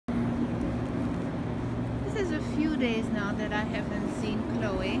few days now that I haven't seen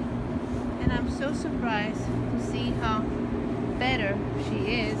Chloe, and I'm so surprised to see how better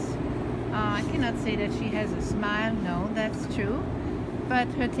she is. I cannot say that she has a smile, no, that's true, but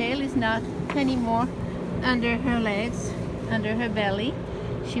her tail is not anymore under her legs, under her belly.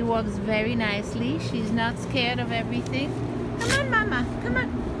 She walks very nicely. She's not scared of everything. Come on, Mama, come on,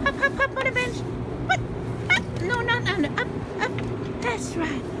 hop, hop, hop on the bench. What? Up. No, not under, up, up, that's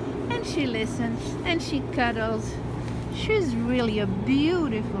right. And she listens and she cuddles. She's really a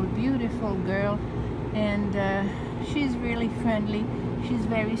beautiful, beautiful girl, and she's really friendly. She's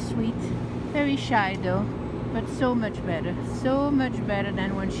very sweet, very shy though, but so much better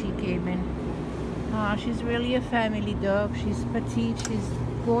than when she came in. She's really a family dog. She's petite, she's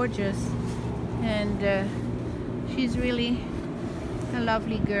gorgeous, and she's really a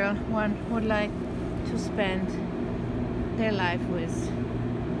lovely girl one would like to spend their life with.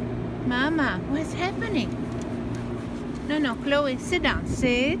 Mama, what's happening? No, Chloe, sit down.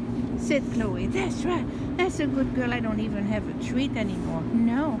 Sit, Chloe. That's right. That's a good girl. I don't even have a treat anymore.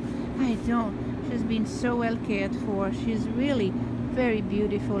 No, I don't. She's been so well cared for. She's really very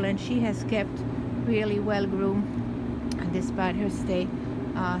beautiful, and she has kept really well groomed despite her stay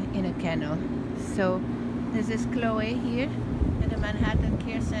in a kennel. So this is Chloe here at the Manhattan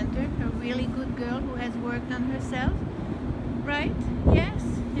Care Center, a really good girl who has worked on herself, right? Yes,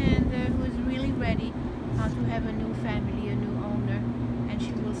 and who is really ready to have a new family, a new owner, and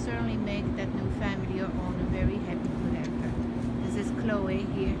she will certainly make that new family or owner very happy to have her. This is Chloe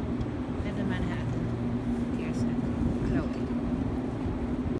here at the Manhattan